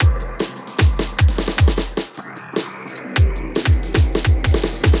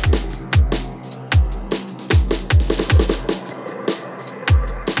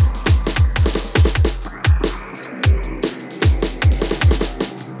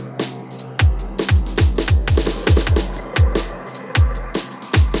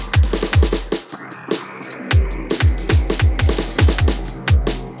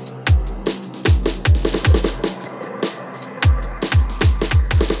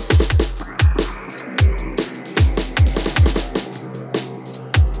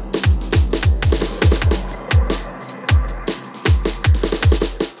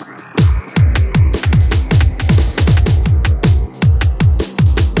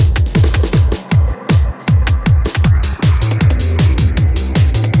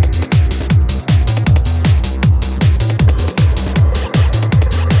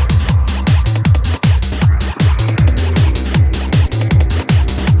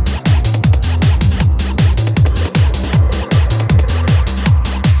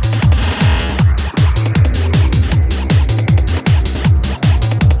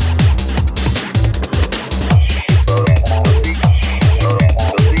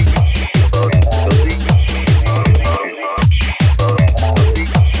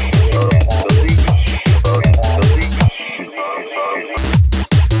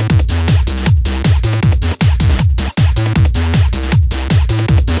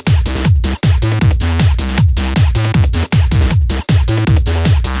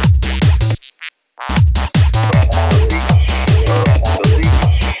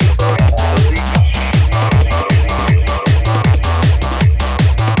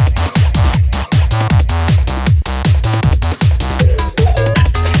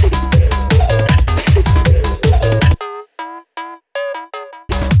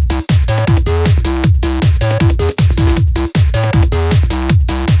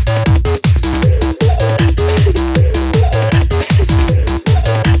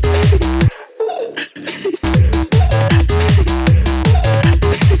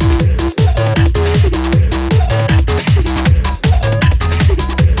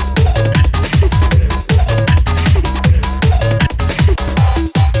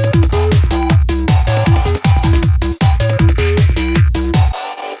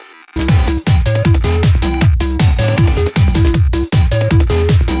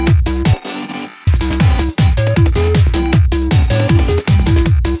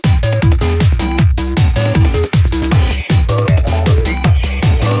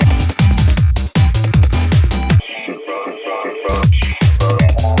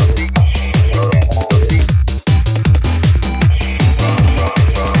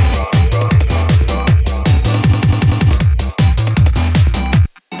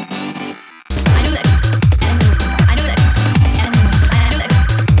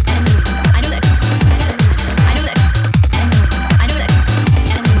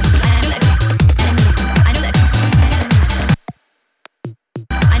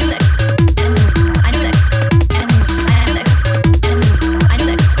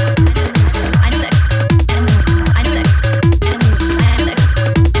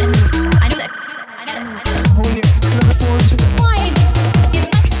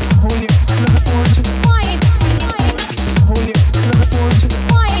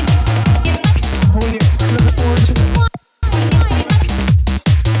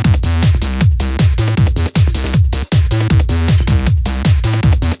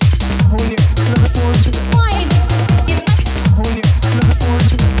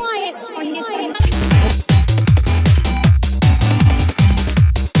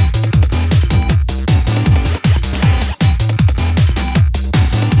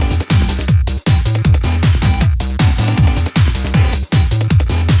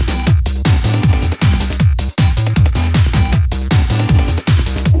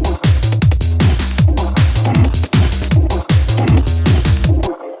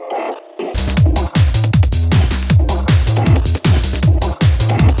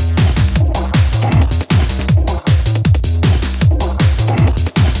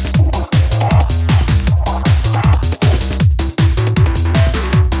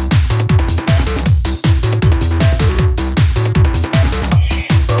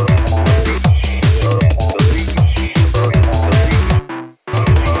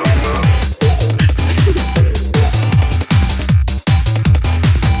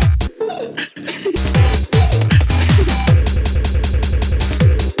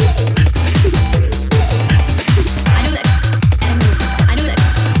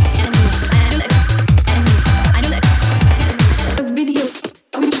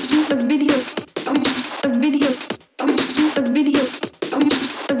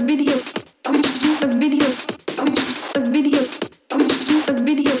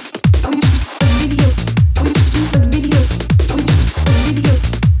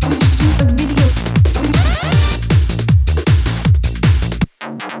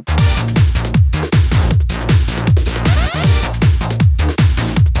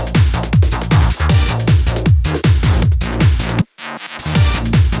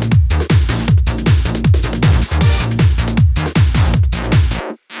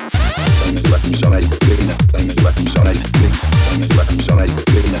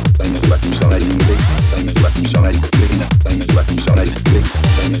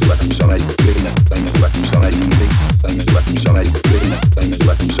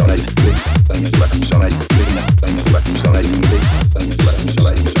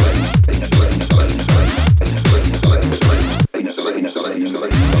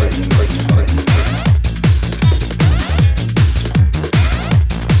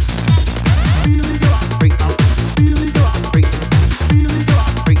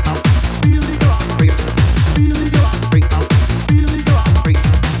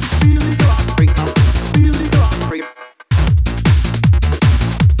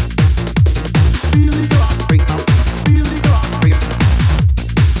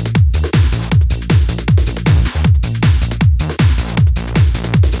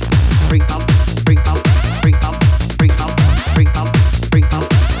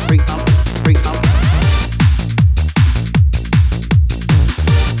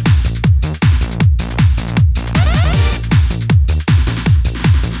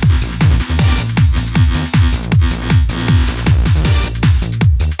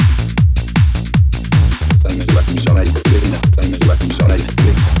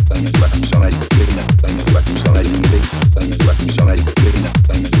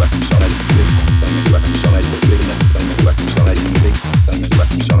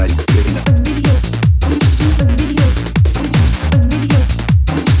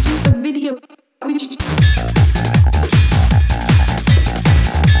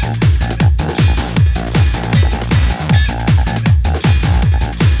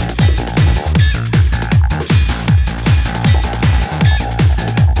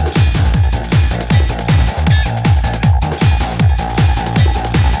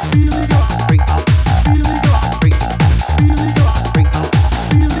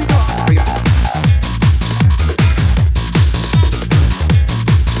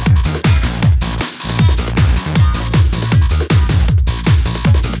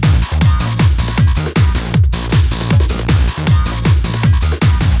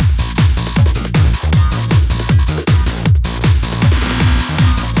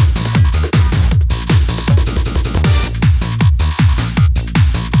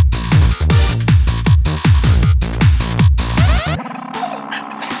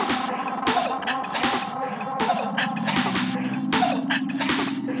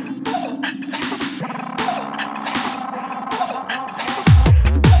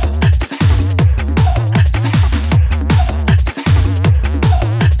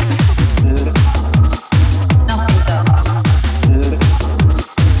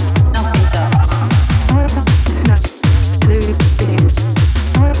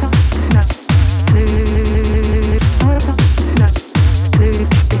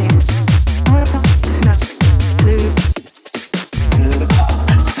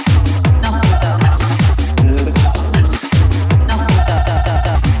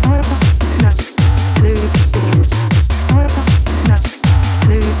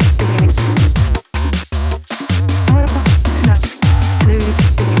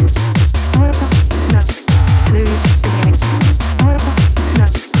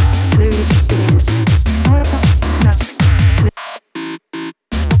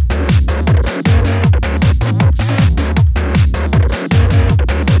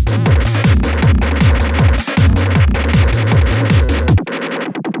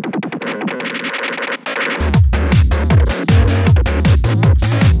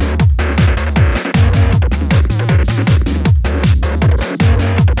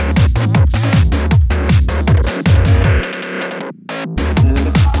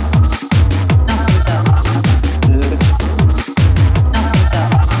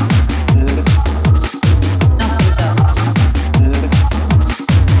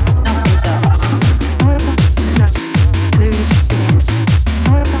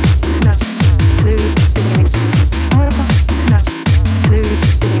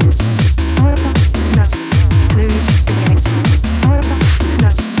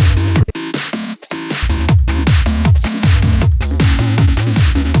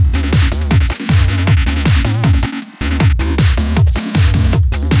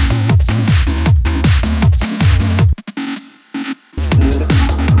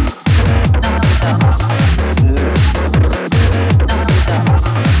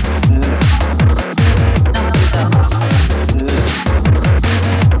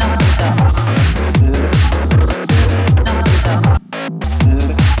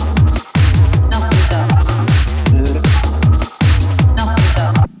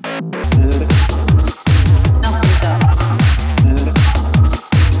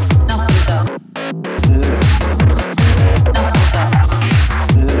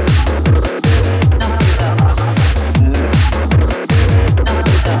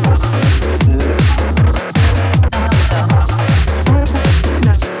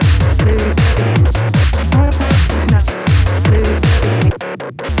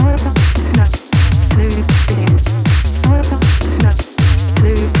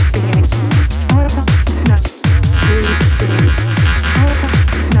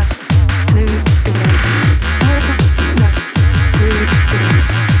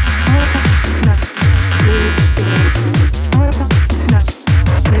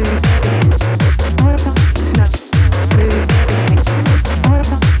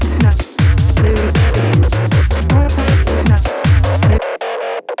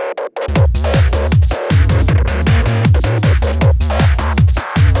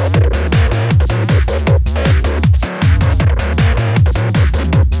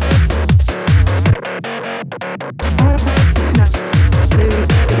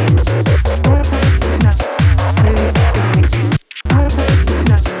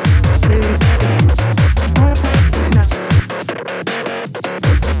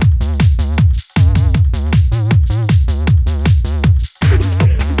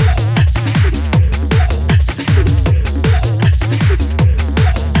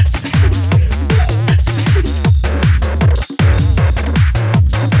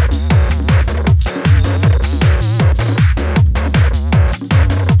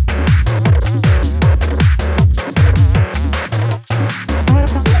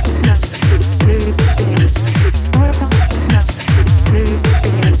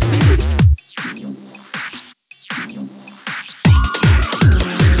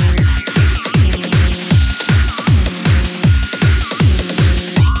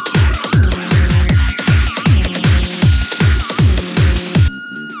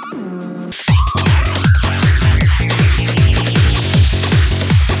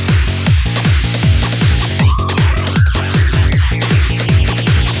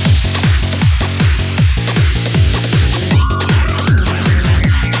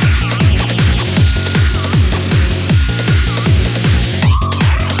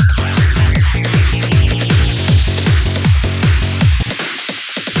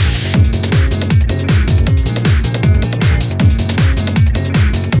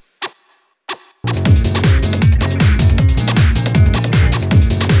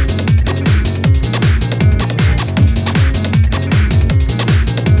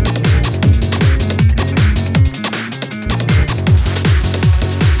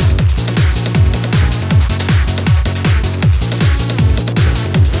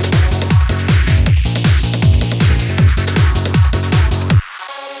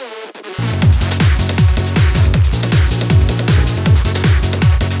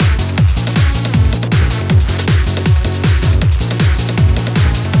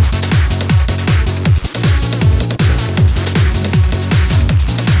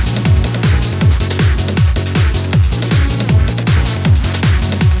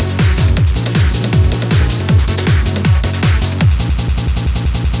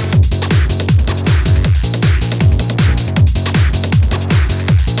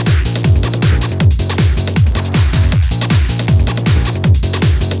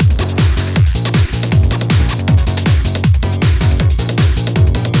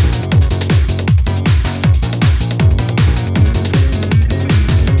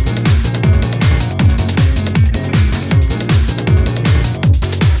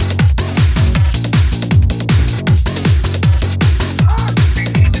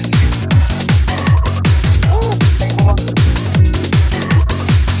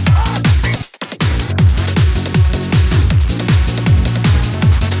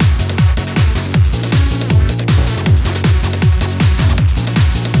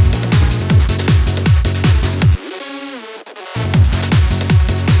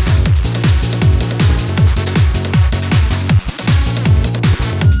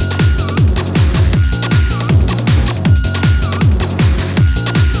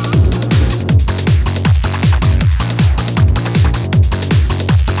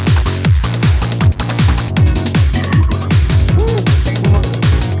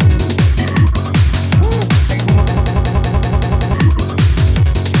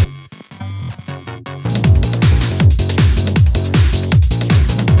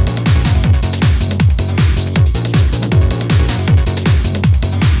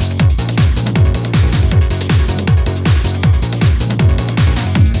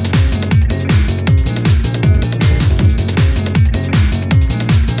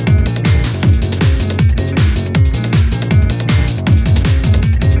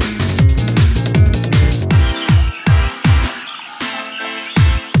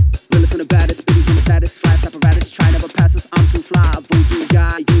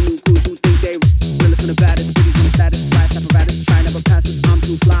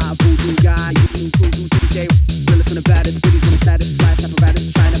fly. Voodoo guy, you can cruise who think they realest and the baddest. Bitties on the status, class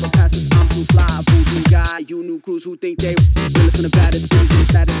apparatus. Try never pass us, I'm too fly. Voodoo guy, you new crews who think they realest and the baddest. Bitties on the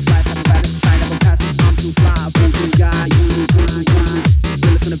status, class apparatus. Try never pass us, I'm too fly. Voodoo guy, you new crews who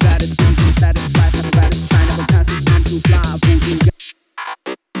realest and the baddest. Bitties on the status, class apparatus. Try never pass us, I'm too fly. Voodoo guy.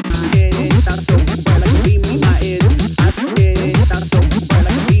 Shout out so bright like a beam in my ears. Shout out so bright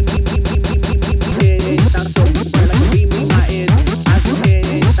like a beam, shout out so bright like a beam in my ears.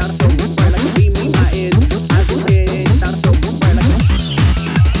 Shout out so bright like a beam in my ears. Shout out so bright like a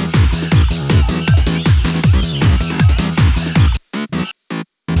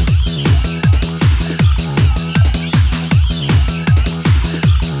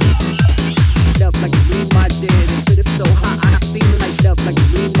up like a green my dead. Spit it so hot, I steam like up like a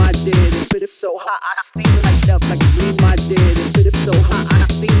green my dead. Spit it so hot, I steam like up like a green my dead. Spit it so hot, I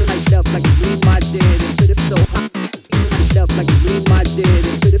steam like up like a green my dead. Spit it so hot, like up like a green my dead.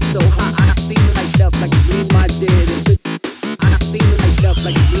 Spit it so hot, I steam like up like a green my dead. Spit I steam like up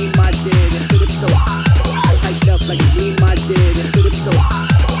like a green my dead. Spit it so hot, like up like a green my dead. Spit it so hot.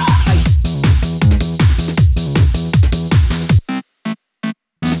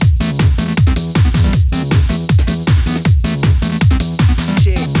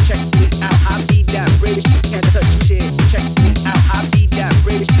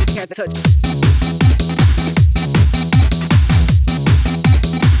 Touch.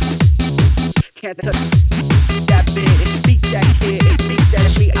 Can't touch that bit, beat that kid, beat that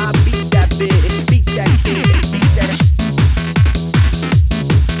shit. I beat that bit, beat that kid, beat that shit.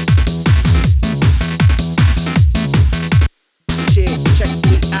 Check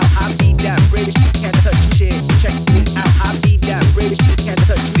me out, I beat that British. Can't touch shit. Check me out, I beat that British. Can't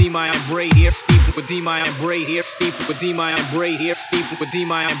touch. D my braid here, steep with D my braid here, steep with D my braid here, steep with D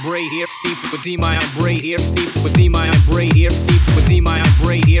my braid here, steep with D my braid here, steep with D my braid here, steep with D my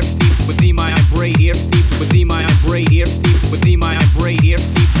braid here, steep with D my braid here, steep with D my braid here, steep with D my braid here,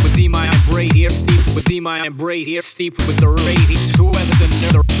 steep with D my braid here, steep with D my braid here, steep with the ladies who weather than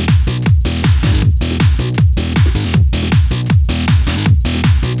another.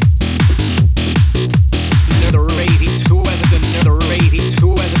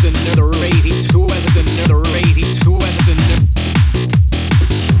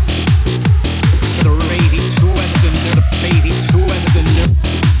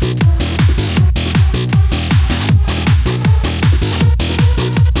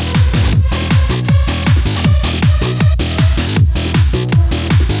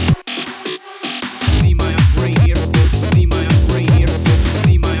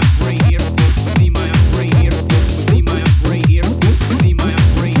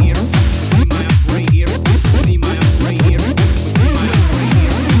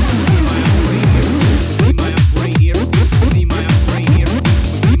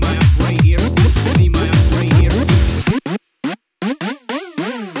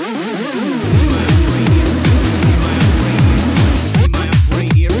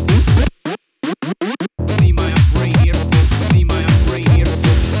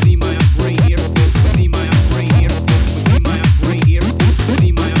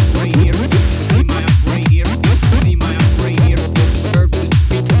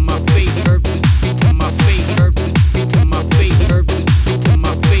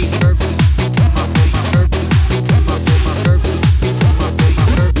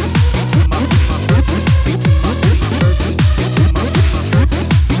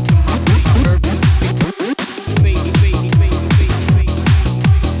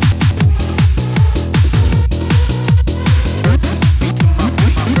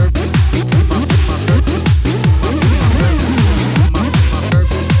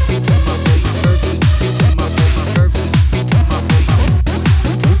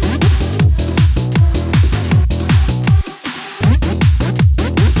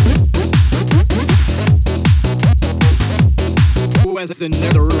 has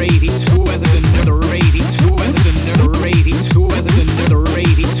another radius? Who has another radius? Who has another radius? Who has another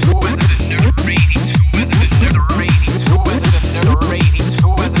radius? Who has another radius? Who has another radius? Who has another radius?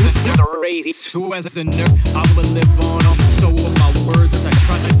 Who has another radius? Who has another? I will live on so will my words I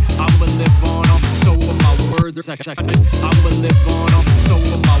try. I will live on so will my words I try. I will live on so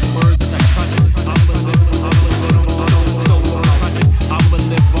will my words I try. I will live on so will my I will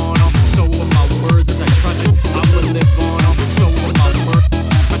live on so will my words I try. I will live on so will my words.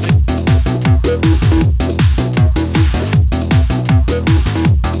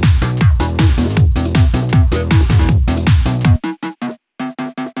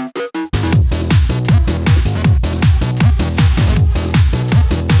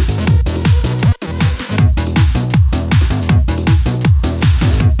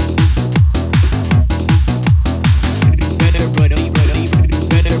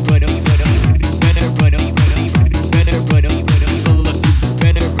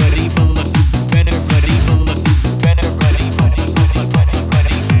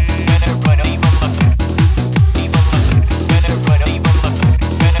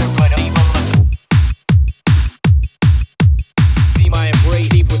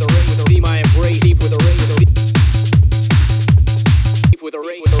 with a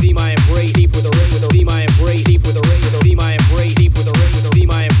ray, see my embrace, deep with a ray, see my embrace, deep with a ray, see my embrace, deep with a ray, see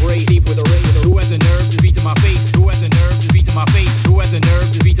my embrace, deep with a ray. Who has the nerve to beat to my face? Who has the nerve to beat to my face? Who has the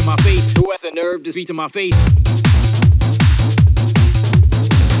nerve to beat to my face? Who has the nerve to beat to my face? Who has the nerve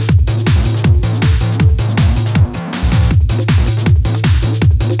to beat to my face? Who has the nerve to beat to my face? Who has the nerve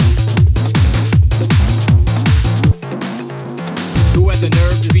to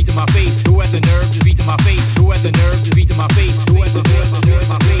beat to my face?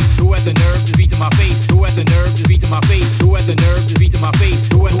 Who has the nerve to beat to my face? Who has the nerve to beat to my face? Who has the nerve to beat to my face? Who has the nerve to beat to my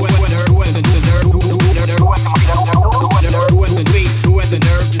face? Who has the nerve? Who has the nerve? Who has the face? Who has the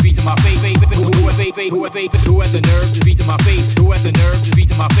nerve to beat to my face? Who has faith? Who has faith? Who has the nerve to beat to my face? Who has the nerve to beat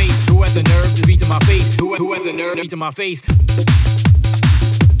to my face? Who has the nerve to beat to my face? Who has the nerve to beat to my face?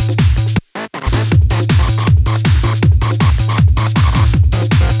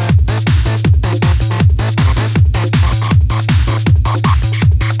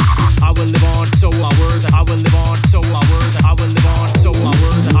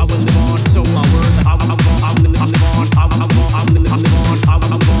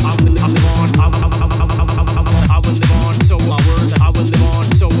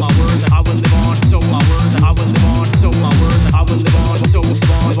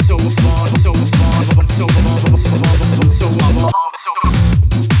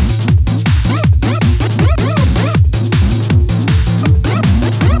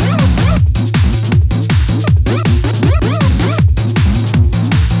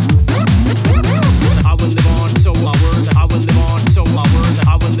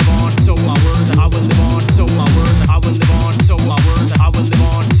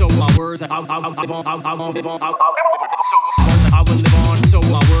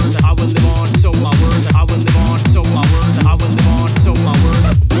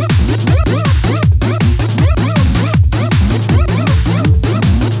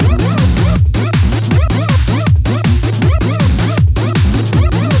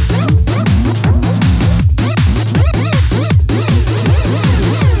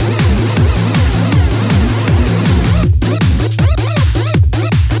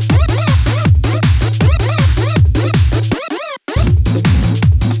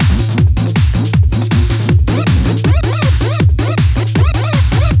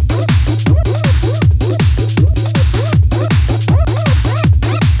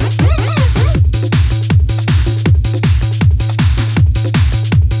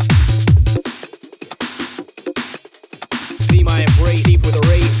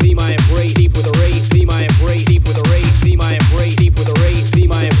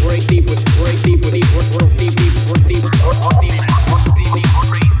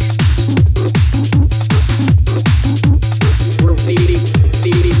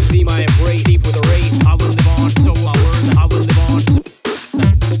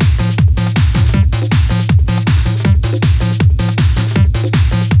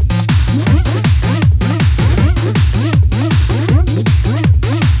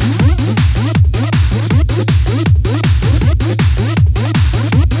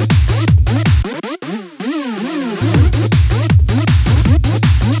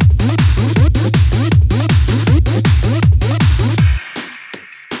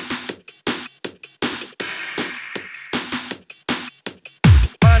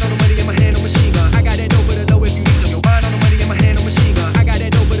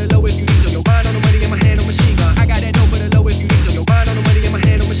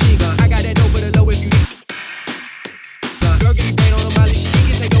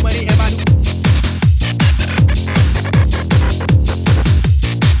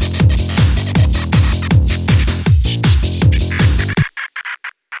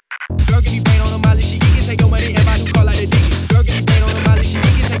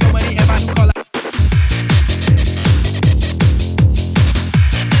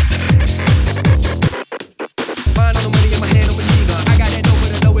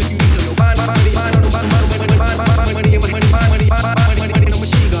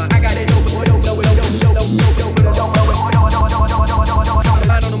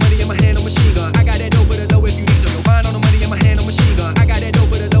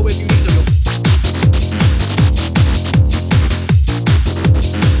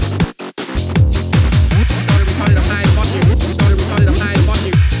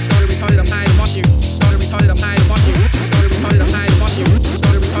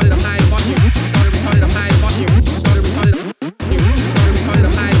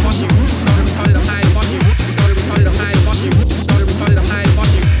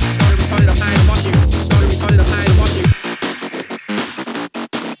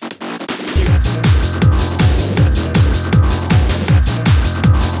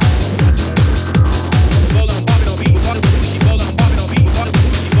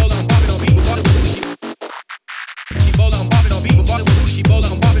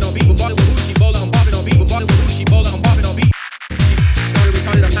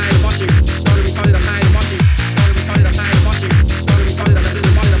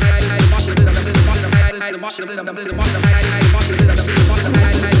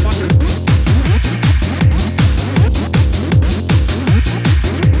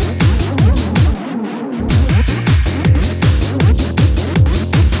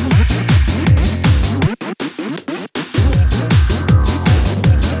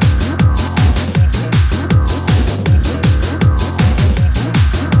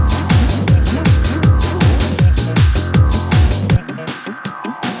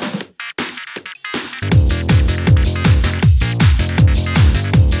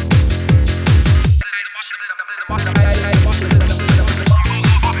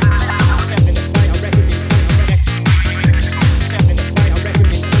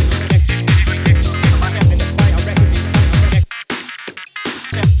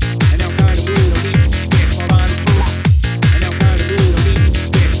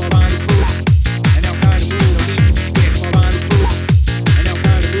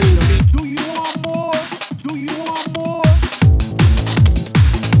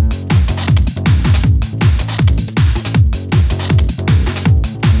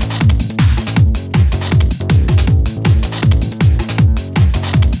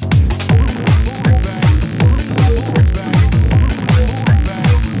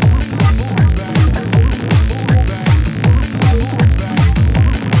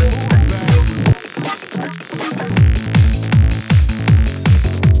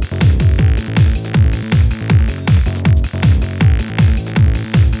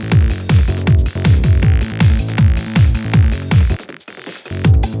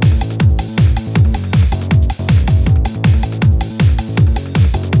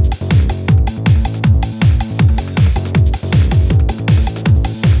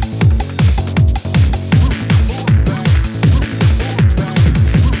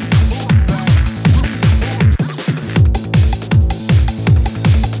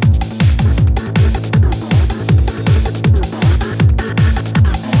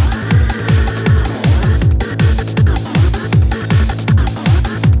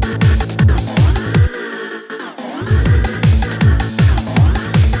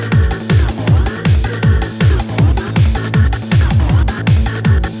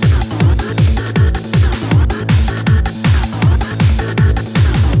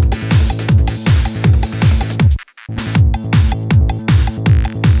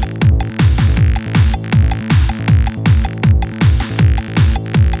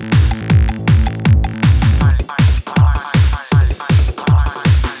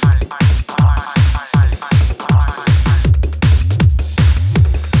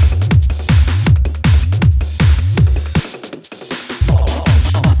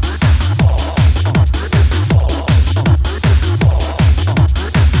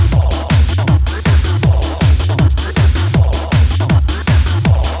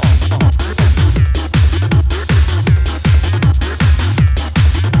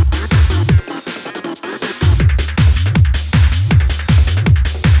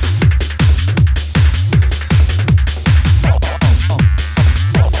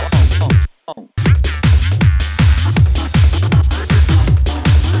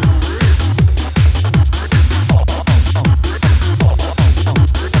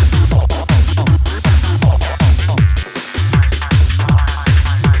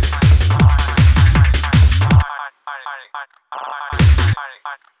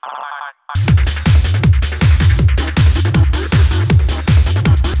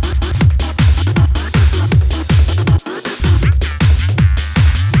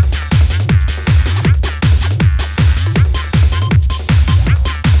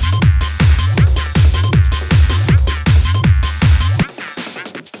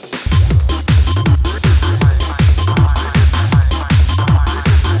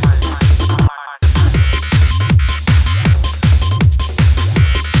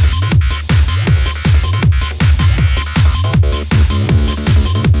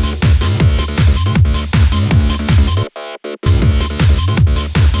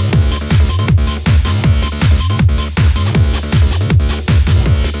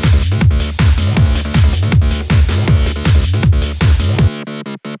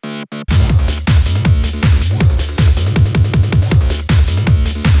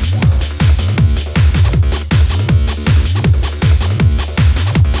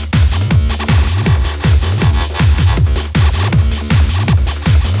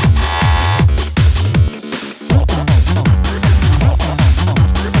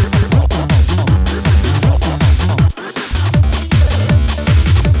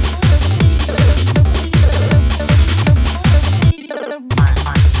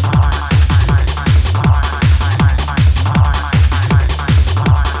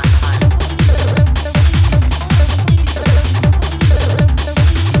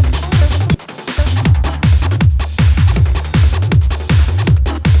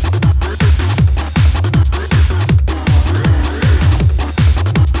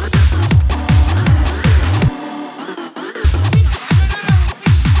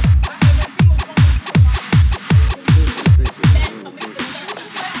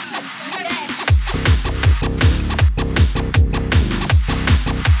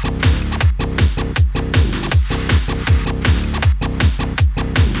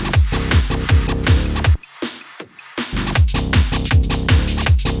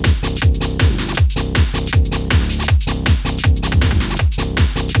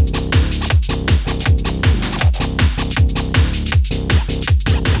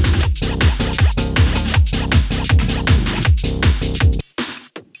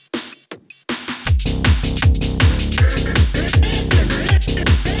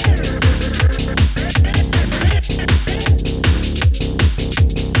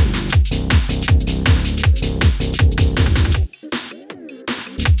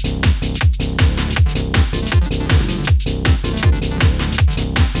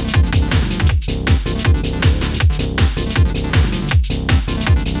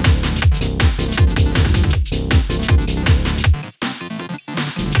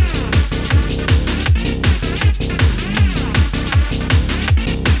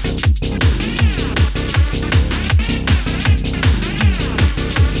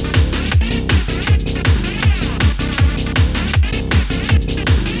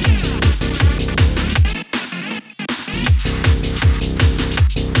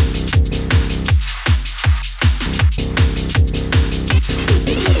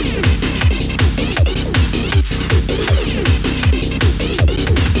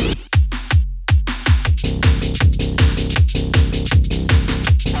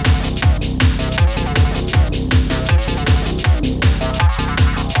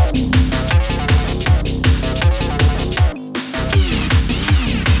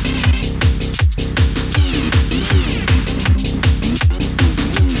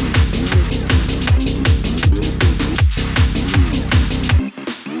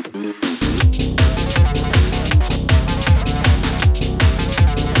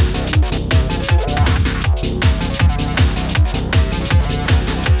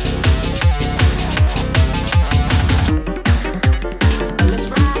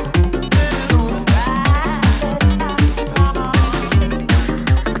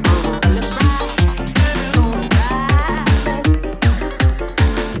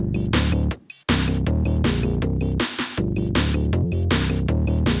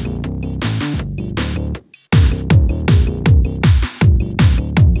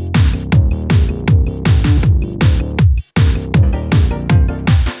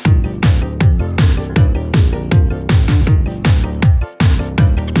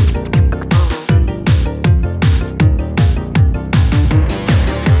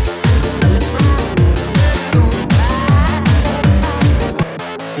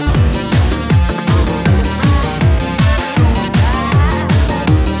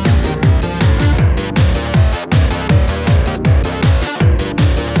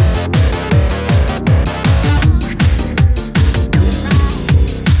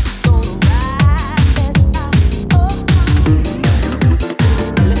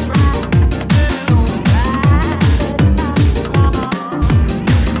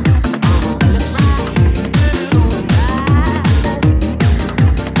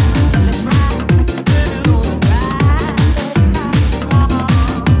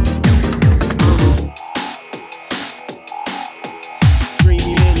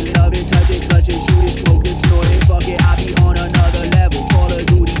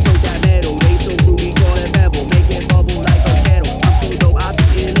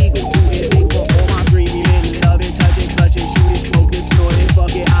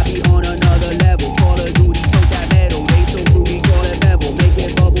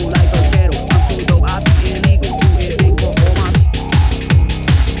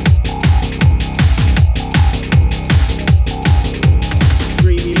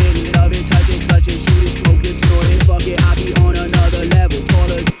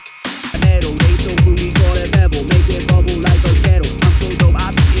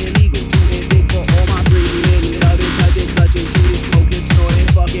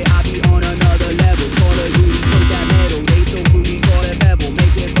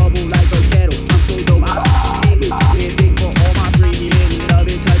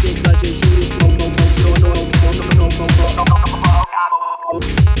 Pebble,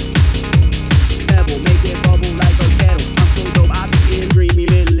 make it bubble like a kettle. I'm so dope, I be in dreamy,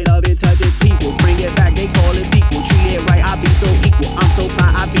 middle of it, touches people. Bring it back, they call it sequel. Treat it right, I be so equal. I'm so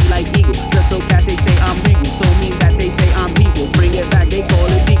fine, I be like eagle. Just so cash, they say I'm regal. So mean that they say I'm people. Bring it back, they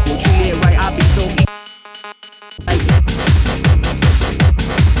call it sequel. Treat it right, I be so equal. Like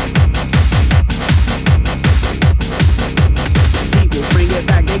people, bring it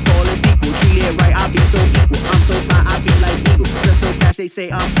back, they call it sequel. Treat it right, I be so equal. I'm so fine, I be like eagle. Just so cash, they say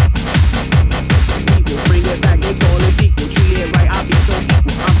I'm people. Bring it back, they call it sequel. Treat it right, I be so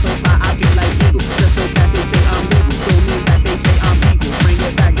equal. I'm so fine, I be like eagle. Just so cash, they say I'm legal. So mean that they say I'm people. Bring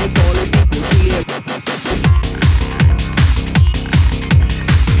it back, they call it sequel. Treat it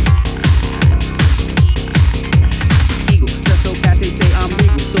eagle. Just so cash, they say I'm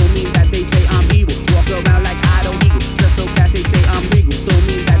legal. So mean that they say I'm evil. Walk around like I don't eagle. Just so cash, they say I'm legal. So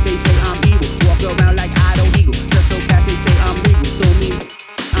mean that they say I'm evil. Walk around like I don't eagle. Just so cash, they say I'm legal. So mean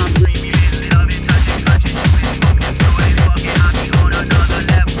I'm dreamy, love it, touching, shooting, smoking, snorting, fucking. I be on another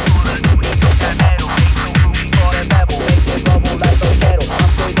level. Call a duty, took that metal. Make so fruity, call it pebble. Make it bubble like a kettle.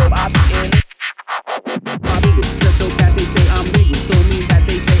 I'm so dope, I be in I'm eagle. Just so cash, they say I'm legal. So mean that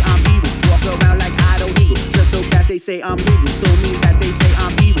they say I'm evil. Walk around like I don't eagle. Just so cash, they say I'm legal. So mean that they say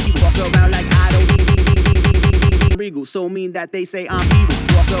I'm evil. Walk around like I don't eagle. So mean that they say I'm evil.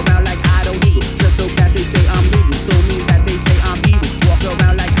 Walk around like I don't eagle. Just so cash, they say I'm legal. So mean that they say I'm evil. Walk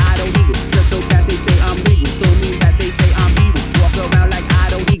around like I don't eagle. Just so cash, they say I'm legal. So mean that they say I'm evil. Walk around like I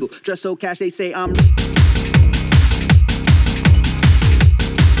don't eagle. Just so cash, they say I'm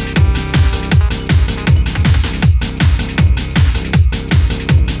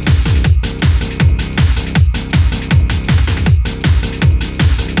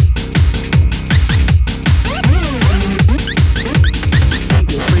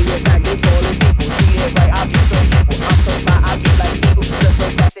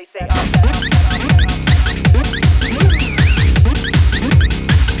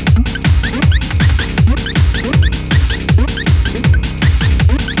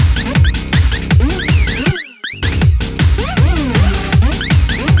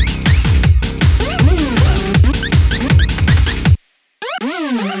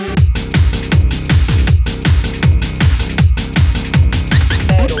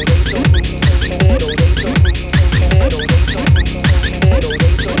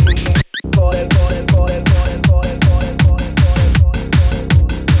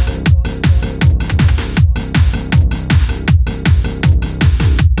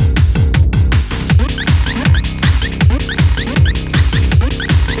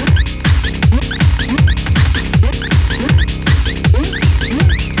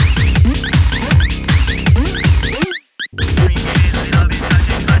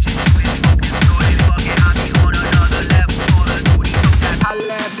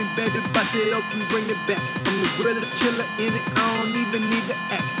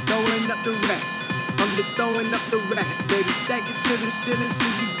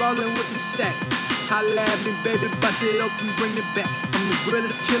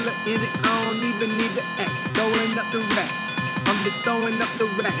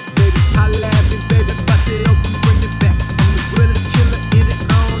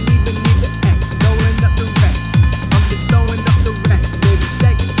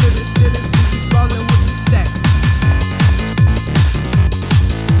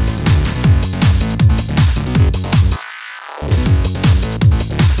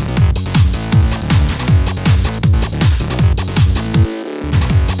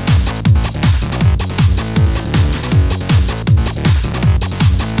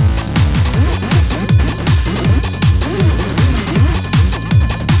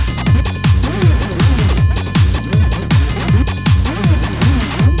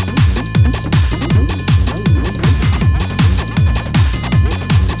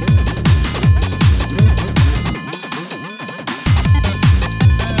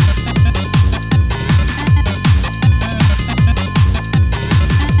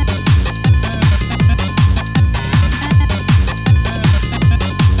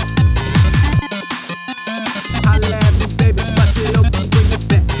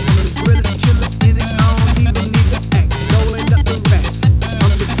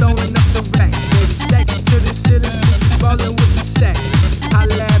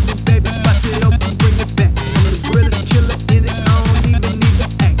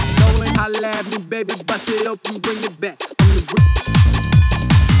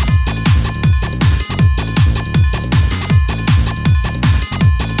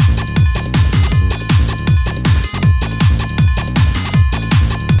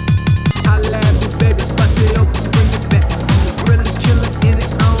Killer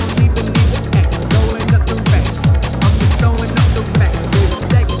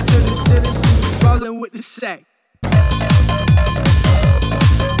say.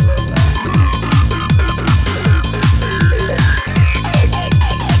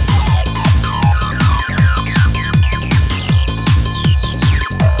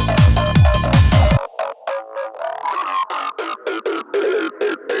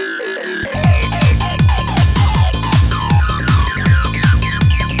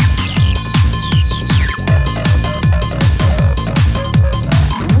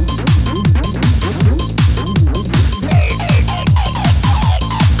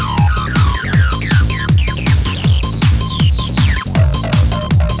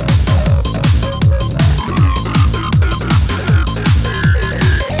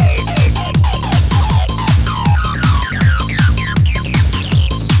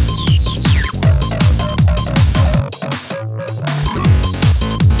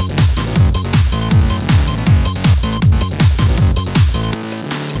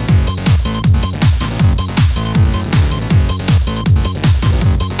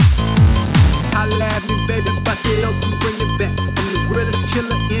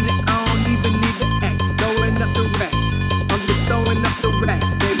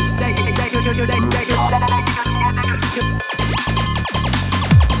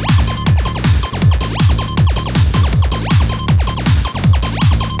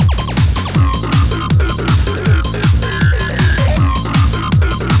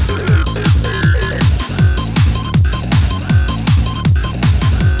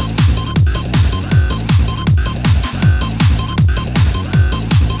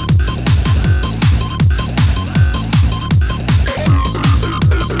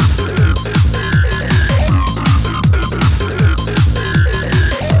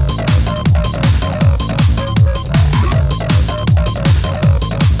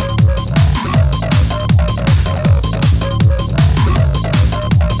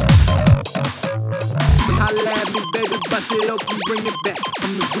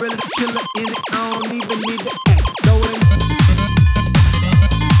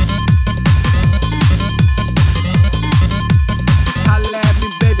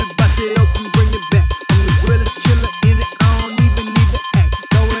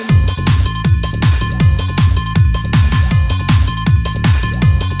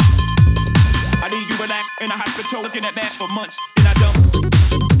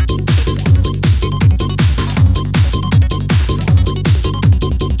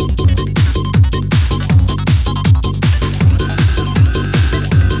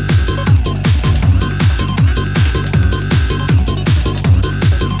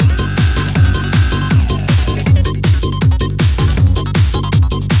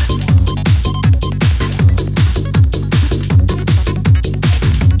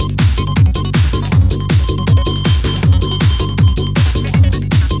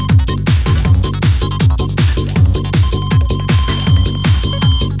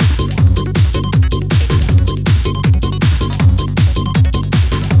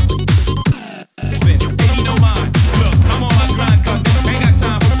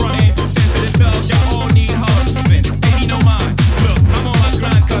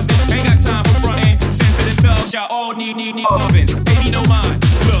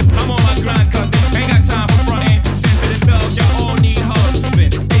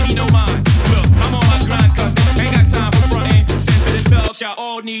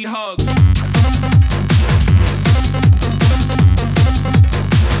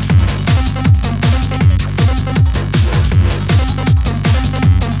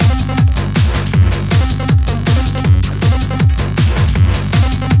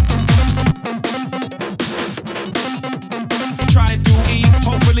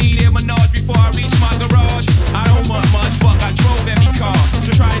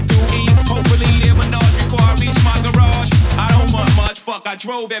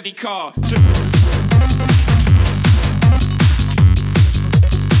 Drove every car.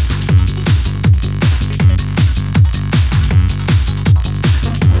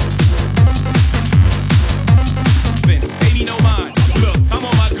 Baby, no mind. Look, I'm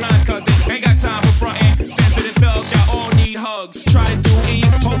on my grind, cousin. Ain't got time for frontin'. Sensitive fellas, y'all all need hugs. Try to do E,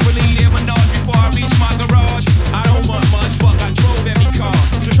 hopefully they're menage before I reach my garage. I don't want much, fuck, I drove every car.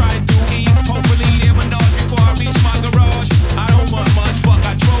 So try to do E, hopefully they're menage before I reach my garage. I don't want much, fuck,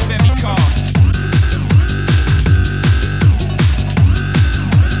 I drove every car.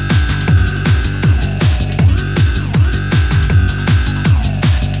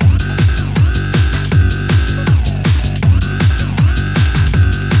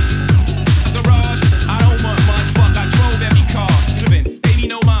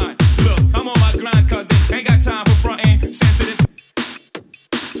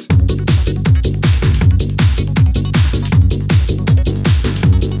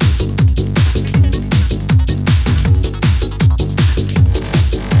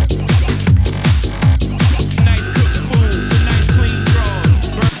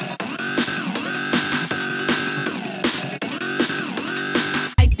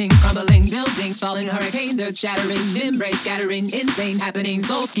 falling, hurricane, dirt shattering, membrane scattering, insane happenings,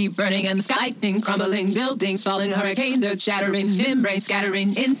 souls keep burning, and the sky lightning crumbling, buildings falling, hurricane, dirt shattering, membrane scattering,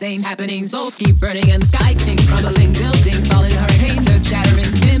 insane happenings, souls keep burning, and the sky lightning crumbling, buildings falling, hurricane, dirt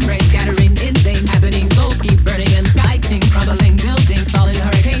shattering, membrane scattering, insane happenings, souls keep burning, and the sky lightning crumbling, buildings falling,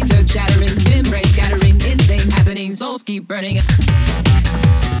 hurricane, dirt shattering, membrane scattering, insane happenings, souls keep burning.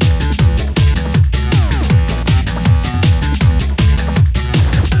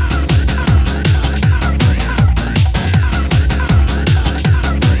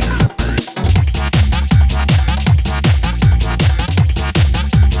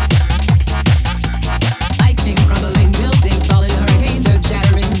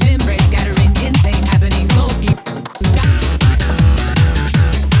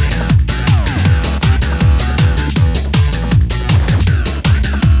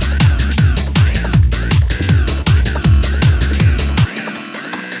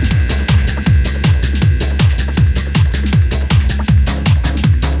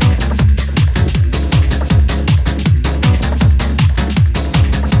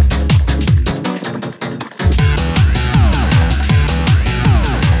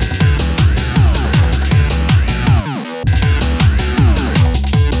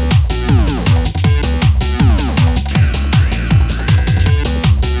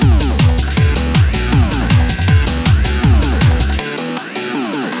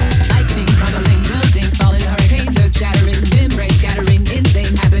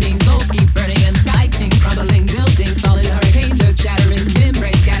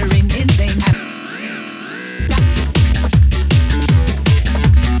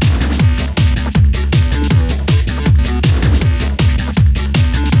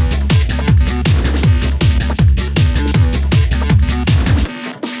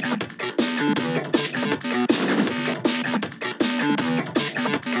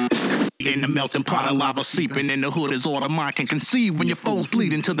 In the melting pot of lava, sleeping in the hood is all the mind can conceive. When your foes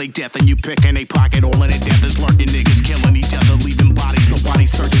bleed until they death and you pick and they pocket, all in their death is lurking niggas killing each other, leaving bodies.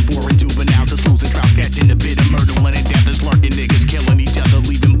 Nobody's searching for a juvenile, just losing trout, catching a bit of murder. When their death is lurking niggas killing each other,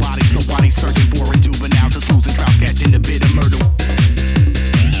 leaving bodies. Nobody's searching for a juvenile, just losing trout, catching a bit of murder.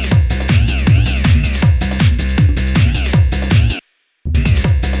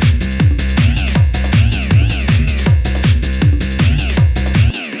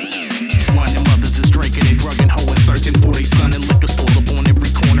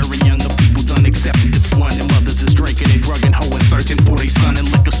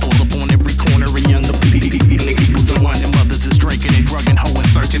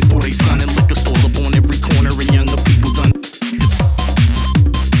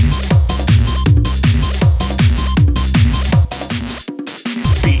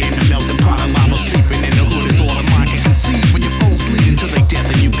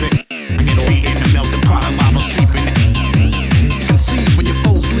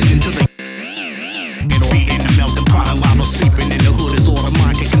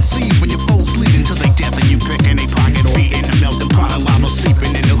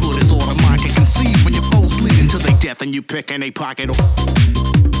 And you pick and they pocket.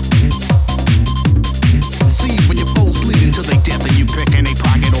 See when your foes bleed until they death and you pick and they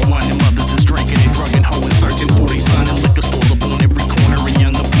pocket. Or one, and mothers is drinking and drugging, hoeing, searching for their son. And liquor stores up on every corner and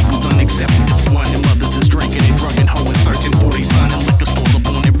younger people's unacceptable. One, and mothers is drinking and drugging, hoeing, searching for their son. And liquor stores up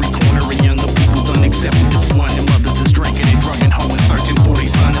on every corner and younger people's unacceptable. One, and mothers is drinking and drugging, hoeing, searching for their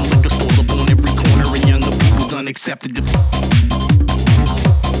son. And liquor stores up on every corner and younger people's unacceptable.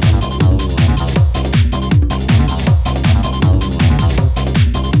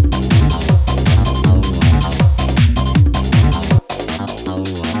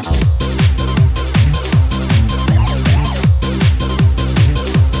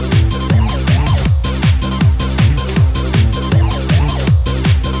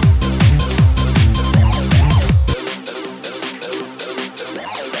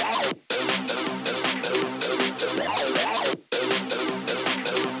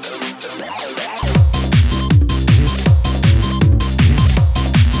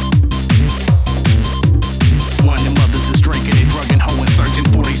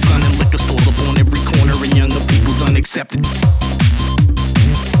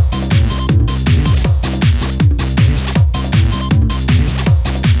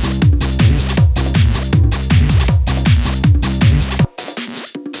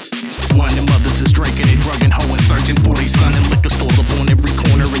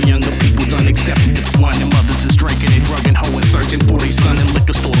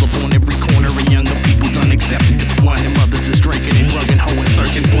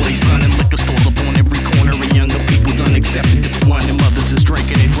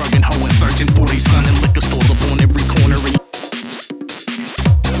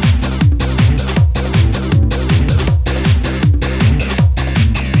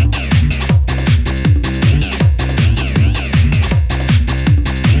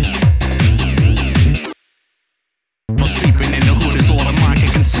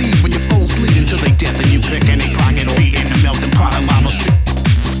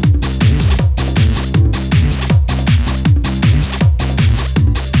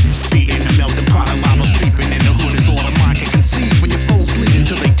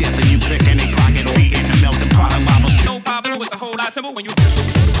 possible when you.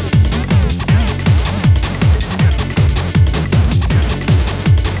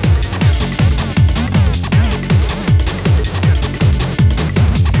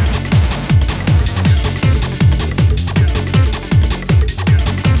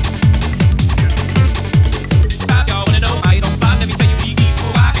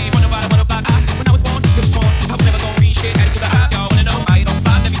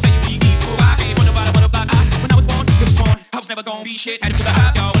 Never gonna be shit. Added to the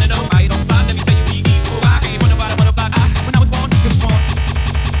hop, y'all wanna know I don't fly. Let me tell you, we equal. I came from the bottom of the block. When I was born, it was fun.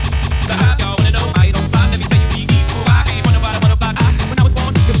 The hop, y'all wanna know I don't fly. Let me tell you, we equal. I came from the bottom of the block. When I was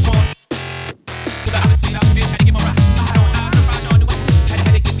born, it was fun. To the opposite, I was bitch, had to get my rock. I don't know, surprise, y'all knew it. Had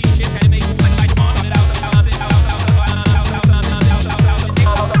to get these shit, had to make moves like a light on. Turn it out,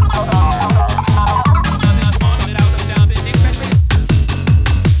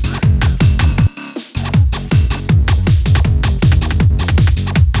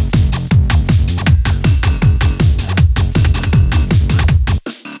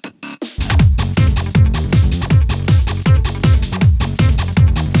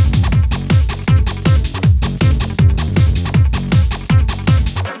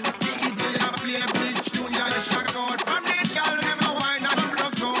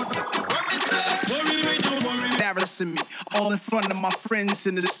 Me. All in front of my friends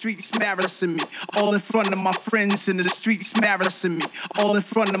into the streets, embarrassing me. All in front of my friends into the streets, embarrassing me. All in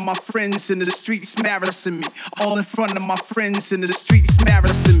front of my friends into the streets, embarrassing me. All in front of my friends into the streets,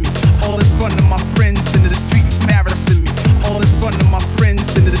 embarrassing me. All in front of my friends into the streets, embarrassing me. All in front of my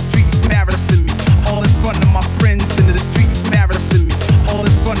friends into the streets, embarrassing me. All in front of my friends into the streets, embarrassing me. All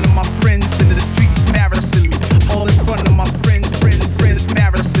in front of my friends into the streets, embarrassing me. All in front of my friends,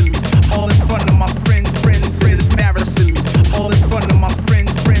 embarrassing me. All in front of my friends, embarrassing me. All in front of my friends,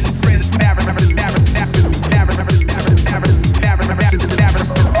 embarrassing me.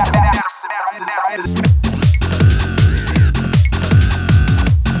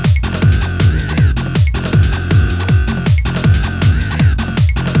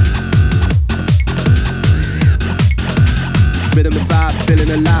 Rhythm and vibe, feeling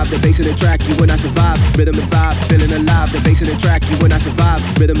alive, the bass and the track you when I survive. Rhythm and vibe, feeling alive, the bass and the track you when I survive.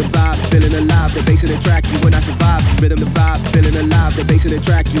 Rhythm and vibe, feeling alive, the bass and the track you when I survive. Rhythm and vibe, feeling alive, the bass and the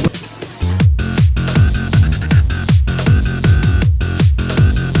track you.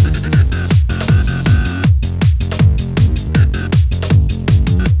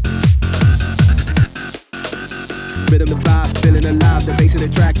 Rhythm and vibe, feeling alive, the bass and the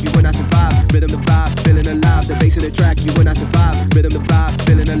track you when I survive. Rhythm and vibe, feeling alive, the bass and the track you when I survive. Rhythm and vibe,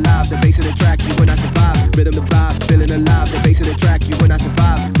 feeling alive, the bass and the track you when I survive. Rhythm and vibe, feeling alive, the bass and the track you when I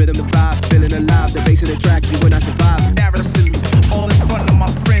survive. Rhythm and vibe, feeling alive, the bass and the track you when I survive. Embarrassing me, all in front of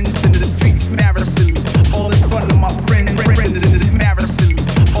my friends into the streets, embarrassing me. All in front of my friends into the embarrassing me.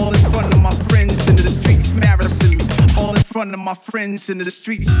 All in front of my friends into the streets, embarrassing me. All in front of my friends into the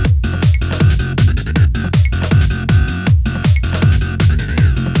streets.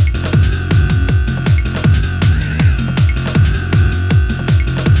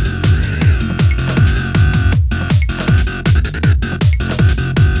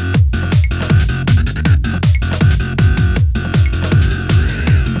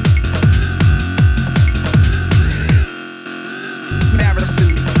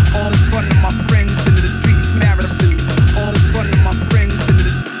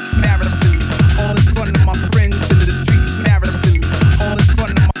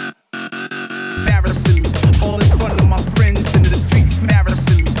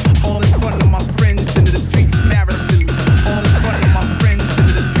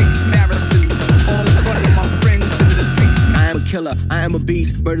 I am a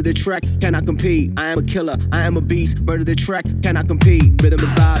beast, murder the track, cannot compete. I am a killer, I am a beast, murder the track, cannot compete. Rhythm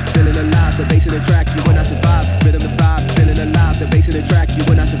and vibe, feeling alive, the bass in the track, you when I survive. Rhythm and vibe, feeling alive, the bass in the track, you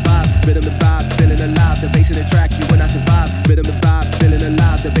when I survive. Rhythm and vibe, feeling alive, the bass in the track, you when I survive. Rhythm and vibe, feeling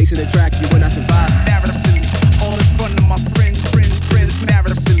alive, the bass in the track, you when I survive. Embarrassing me, all in front of my friends,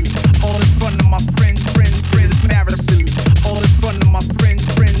 embarrassing me. All in front of my friends, embarrassing me. All in front of my friends,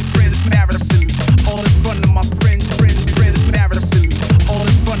 embarrassing me. All in front of my friends, embarrassing me. All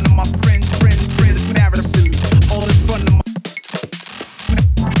in front of my friends, embarrassing me. All in front of my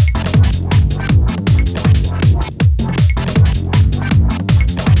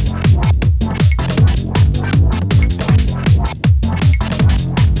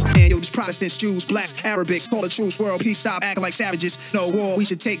Protestants, Jews, blacks, Arabics, call the truce, world peace, stop acting like savages. No war, we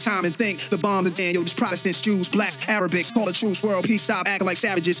should take time and think. The bomb is Daniel, just Protestants, Jews, blacks, Arabics, call the truce, world peace, stop acting like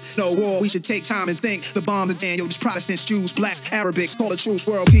savages. No war, we should take time and think. The bomb is Daniel, just Protestants, Jews, blacks, Arabics, call the truce,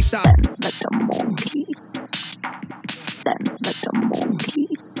 world peace, stop. Dance like a monkey.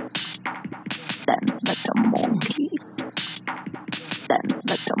 Dance like a monkey. Dance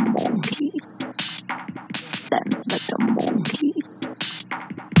like a monkey. Dance like a monkey.